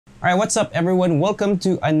Alright, what's up everyone? Welcome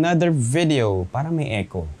to another video. Parang may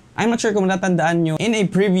echo. I'm not sure kung natatandaan nyo, in a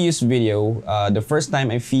previous video, the first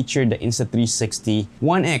time I featured the Insta360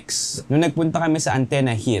 1X, nung nagpunta kami sa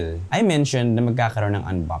Antenna Hill, I mentioned na magkakaroon ng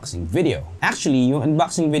unboxing video. Actually, yung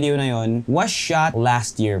unboxing video na yon was shot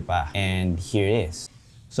last year pa, and here it is.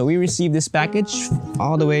 So we received this package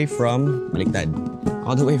all the way from,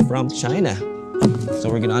 all the way from China.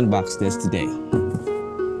 So we're gonna unbox this today.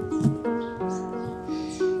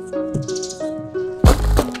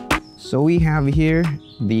 So we have here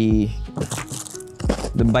the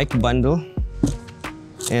bike bundle,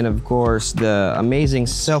 and of course the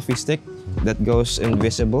amazing selfie stick that goes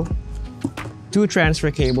invisible, 2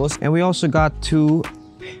 transfer cables, and we also got 2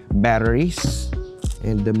 batteries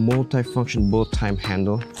and the multi-function bolt time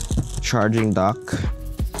handle, charging dock.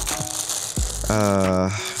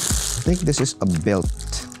 I think this is a belt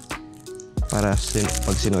para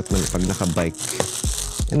pag sinuot mo pag naka-bike,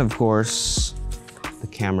 and of course the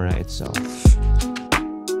camera itself.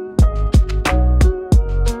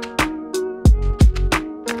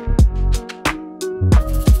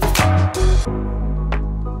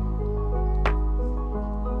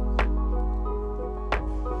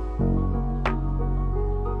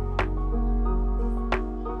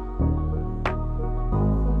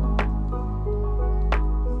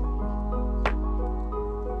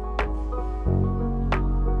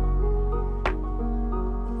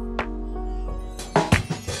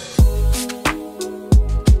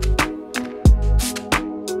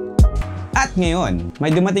 At ngayon,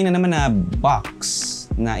 may dumating na naman na box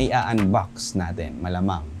na i-unbox natin,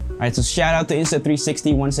 malamang. Alright, so shout out to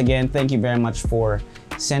Insta360 once again. Thank you very much for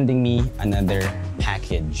sending me another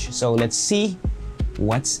package. So let's see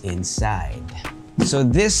what's inside. So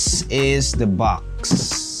this is the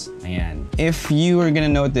box. Ayan. If you are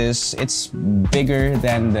gonna notice, it's bigger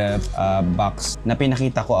than the box na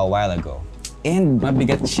pinakita ko a while ago. And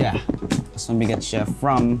mabigat siya. Mas mabigat siya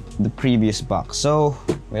from the previous box. So,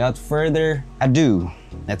 without further ado,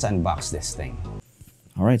 let's unbox this thing.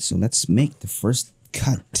 Alright, so let's make the first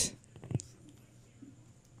cut.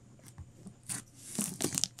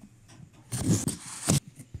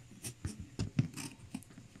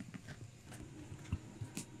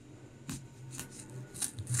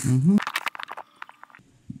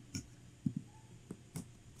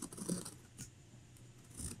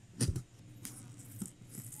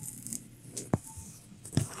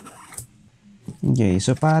 Okay,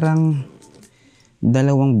 so parang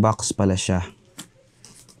dalawang box pala siya.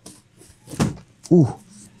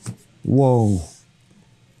 Whoa.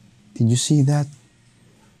 Did you see that?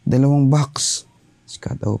 Dalawang box. Just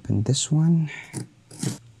gotta open this one.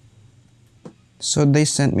 So they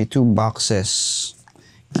sent me 2 boxes.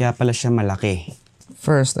 Kaya pala siya malaki.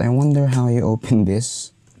 First, I wonder how you open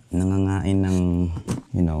this. Nangangain ng,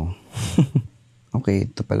 you know.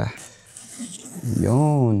 Okay, ito pala.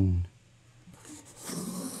 Yun.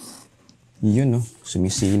 Yun, no?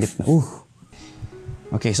 Sumisilip na.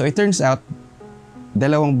 Okay, so it turns out,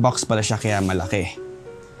 dalawang box pala siya kaya malaki.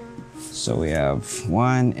 So we have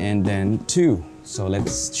 1 and then 2. So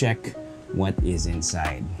let's check what is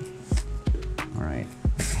inside. Alright.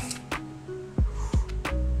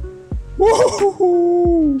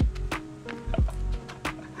 Woohoo!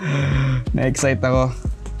 Na-excite ako.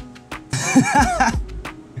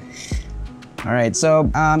 Alright, so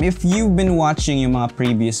if you've been watching yung mga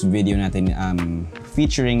previous video natin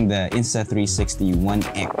featuring the Insta360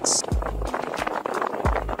 1X,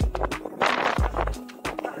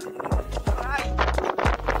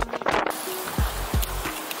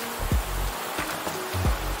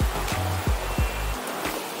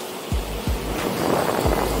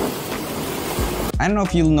 I don't know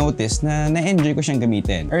if you'll notice na na-enjoy ko siyang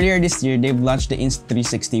gamitin. Earlier this year, they've launched the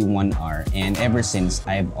Insta360 1R, and ever since,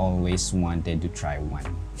 I've always wanted to try one.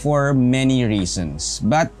 For many reasons.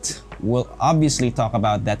 But we'll obviously talk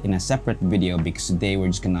about that in a separate video because today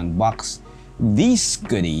we're just gonna unbox these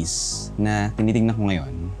goodies na tinitingnan ko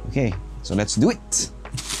ngayon. Okay, so let's do it!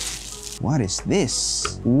 What is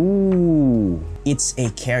this? Ooh, it's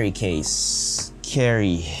a carry case.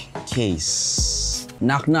 Carry case.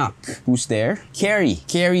 Knock knock. Who's there? Carrie.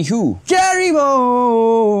 Carrie who? Carrie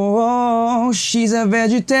Mo! She's a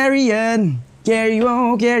vegetarian. Carrie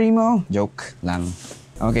Mo, Carrie Mo. Joke lang.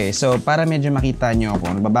 Okay, so para medyo makita nyo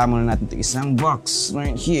ako, nagbaba muna natin ito isang box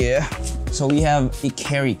right here. So we have a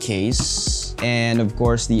carry case, and of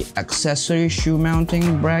course the accessory shoe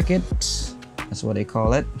mounting bracket. That's what they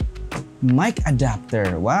call it. Mic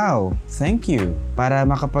adapter. Wow, thank you. Para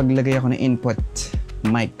makapaglagay ako ng input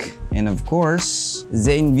mic. And of course,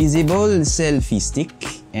 the invisible selfie stick.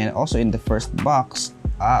 And also in the first box,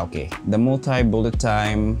 Okay. The multi-bullet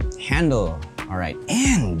time handle. All right.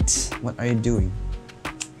 And what are you doing?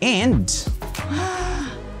 And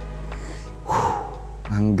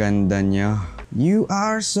ang ganda niya. You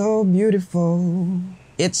are so beautiful.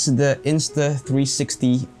 It's the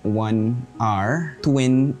Insta360 1R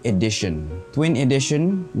Twin Edition. Twin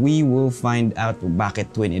Edition, we will find out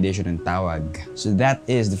bakit Twin Edition ang tawag. So that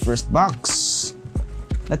is the first box.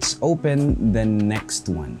 Let's open the next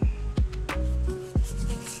one.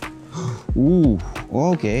 Ooh,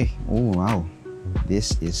 okay. Oh, wow.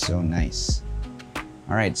 This is so nice.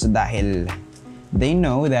 Alright, so dahil they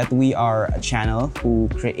know that we are a channel who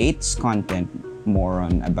creates content more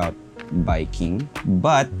on about biking,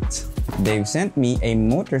 but they've sent me a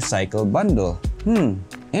motorcycle bundle.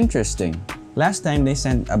 Interesting. Last time they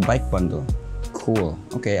sent a bike bundle. Cool.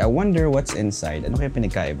 Okay, I wonder what's inside. Ano kaya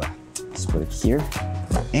pinagkaiba? Let's put it here.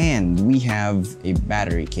 And we have a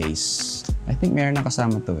battery case. I think meron na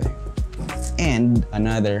kasama to eh. And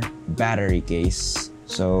another battery case.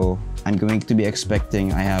 So I'm going to be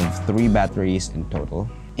expecting I have 3 batteries in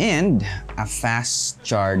total. And a fast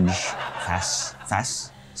charge. Fast?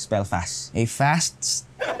 Spell fast. A fast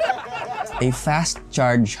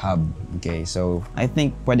charge hub. Okay, so I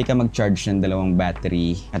think pwede ka mag-charge ng 2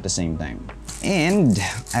 battery at the same time. And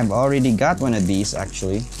I've already got one of these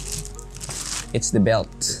actually. It's the belt.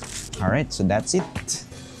 Alright, so that's it.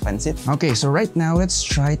 Pansit. Okay, so right now let's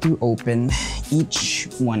try to open each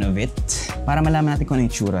one of it para malaman natin kung ano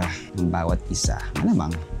yung tsura ng bawat isa. Malamang.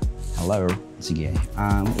 Hello. Sige.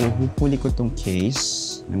 Uhuli ko tong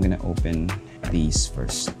case. I'm gonna open these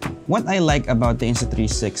first. What I like about the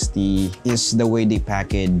Insta360 is the way they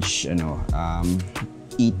package,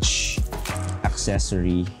 each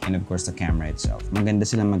accessory and of course the camera itself. Maganda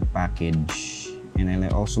sila mag-package, and I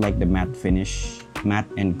also like the matte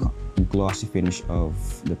and glossy finish of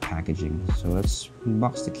the packaging. So let's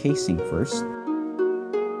unbox the casing first.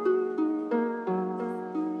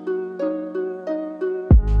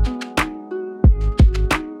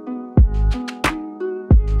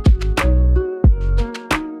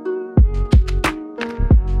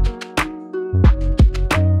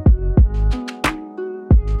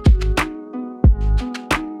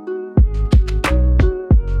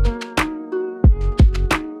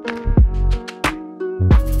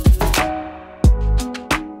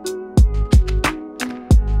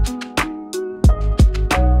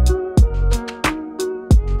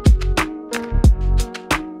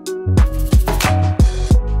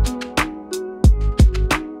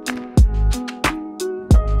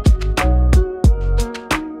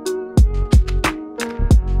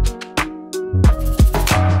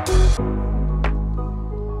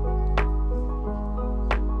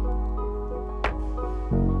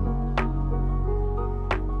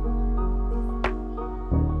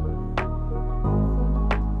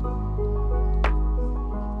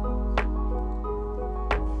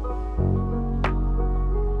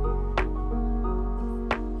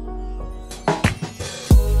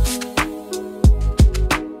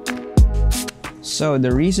 So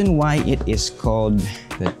the reason why it is called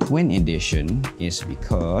the Twin Edition is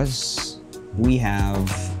because we have,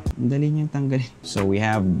 so we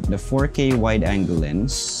have the 4K wide-angle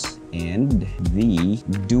lens and the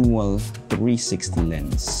dual 360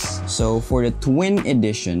 lens. So for the Twin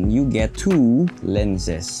Edition, you get 2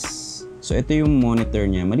 lenses. So ito yung monitor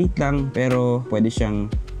niya. Maliit lang pero pwede siyang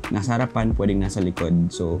nasa harapan, pwedeng nasa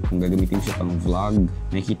likod. So, kung gagamitin siya pang vlog,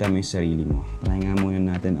 makikita mo yung sarili mo. Try nga muna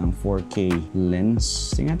natin ang 4K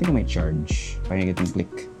lens. Tingnan natin kung may charge. Pakinggan itong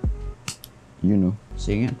click. You know.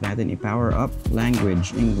 Sige nga, natin i-power up.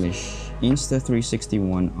 Language, English. Insta360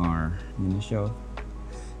 1R. Ayan na siya.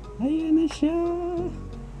 Ayan na siya.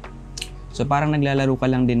 So, parang naglalaro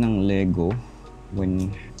ka lang din ng Lego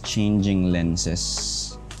when changing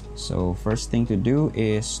lenses. So first thing to do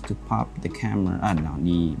is to pop the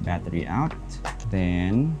battery out.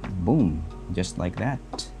 Then boom, just like that.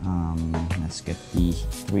 Let's get the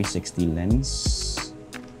 360 lens.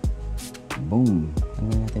 Boom.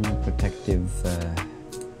 Tanggalin natin yung protective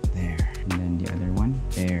there. And then the other one.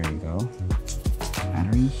 There you go.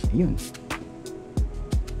 Battery. Ayun.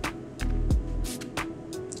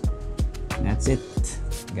 That's it,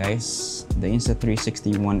 guys. The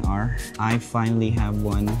Insta360 1R. I finally have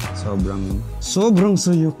one. Sobrang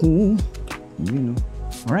saya ko. You know.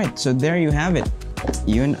 Alright, so there you have it.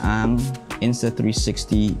 Yun ang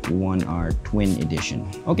Insta360 1R Twin Edition.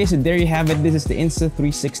 Okay, so there you have it. This is the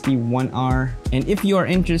Insta360 1R. And if you are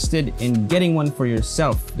interested in getting one for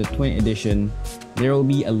yourself, the Twin Edition, there will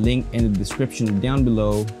be a link in the description down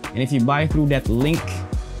below. And if you buy through that link,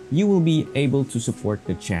 you will be able to support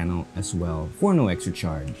the channel as well for no extra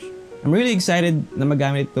charge. I'm really excited na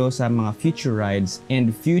magamit ito sa mga future rides and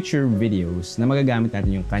future videos na magagamit natin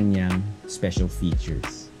yung kanyang special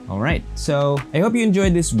features. Alright, so I hope you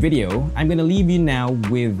enjoyed this video. I'm gonna leave you now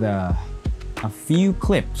with a few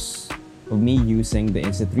clips of me using the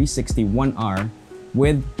Insta360 1R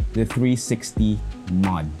with the 360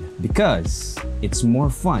 mod because it's more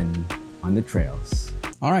fun on the trails.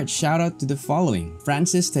 Alright, shout out to the following: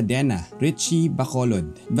 Francis Tadena, Richie Bacolod,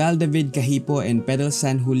 Val David Cahipo and Pedal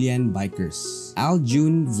San Julian Bikers, Al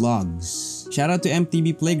June Vlogs. Shout out to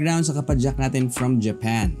MTB Playground sa kapadyak natin from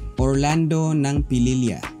Japan, Orlando ng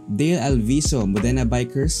Pililla, Dale Alviso, Modena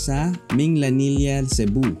Bikers sa Minglanilla,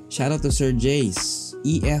 Cebu. Shout out to Sir Jace,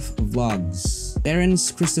 EF Vlogs,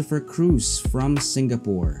 Terence Christopher Cruz from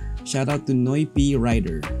Singapore. Shout out to Noy P.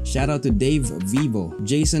 Rider. Shout out to Dave Vivo,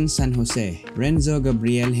 Jason San Jose, Renzo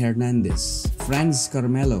Gabriel Hernandez, Franz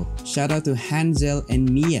Carmelo. Shout out to Hansel and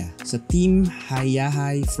Mia sa Team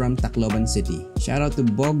Hayahay from Tacloban City. Shout out to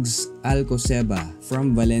Bogs Alcoseba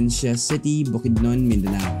from Valencia City, Bukidnon,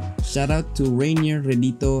 Mindanao. Shout out to Rainier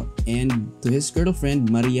Redito and to his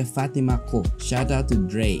girlfriend Maria Fatima Ko. Shout out to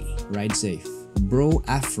Dre. Ride safe. Bro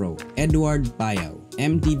Afro, Edward Payao,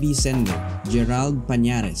 MTV Sender, Gerald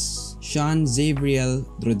Pañares, Sean Zavriel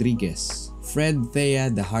Rodriguez, Fred Thea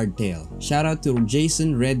the Hardtail. Shout out to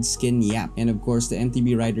Jason Redskin Yap and of course the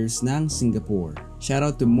MTB Riders ng Singapore. Shout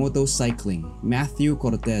out to Motocycling, Matthew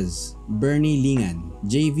Cortez, Bernie Lingan,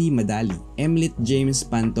 JV Madali, Emlit James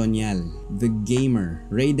Pantonial, The Gamer,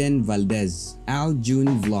 Raiden Valdez, Al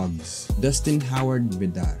June Vlogs, Dustin Howard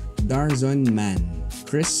Vidar, Darzon Man,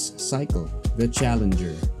 Chris Cycle, The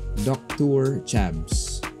Challenger, Dr.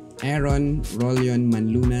 Chabs, Aaron Rolion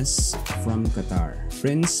Manlunas from Qatar,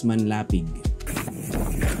 Prince Manlapig.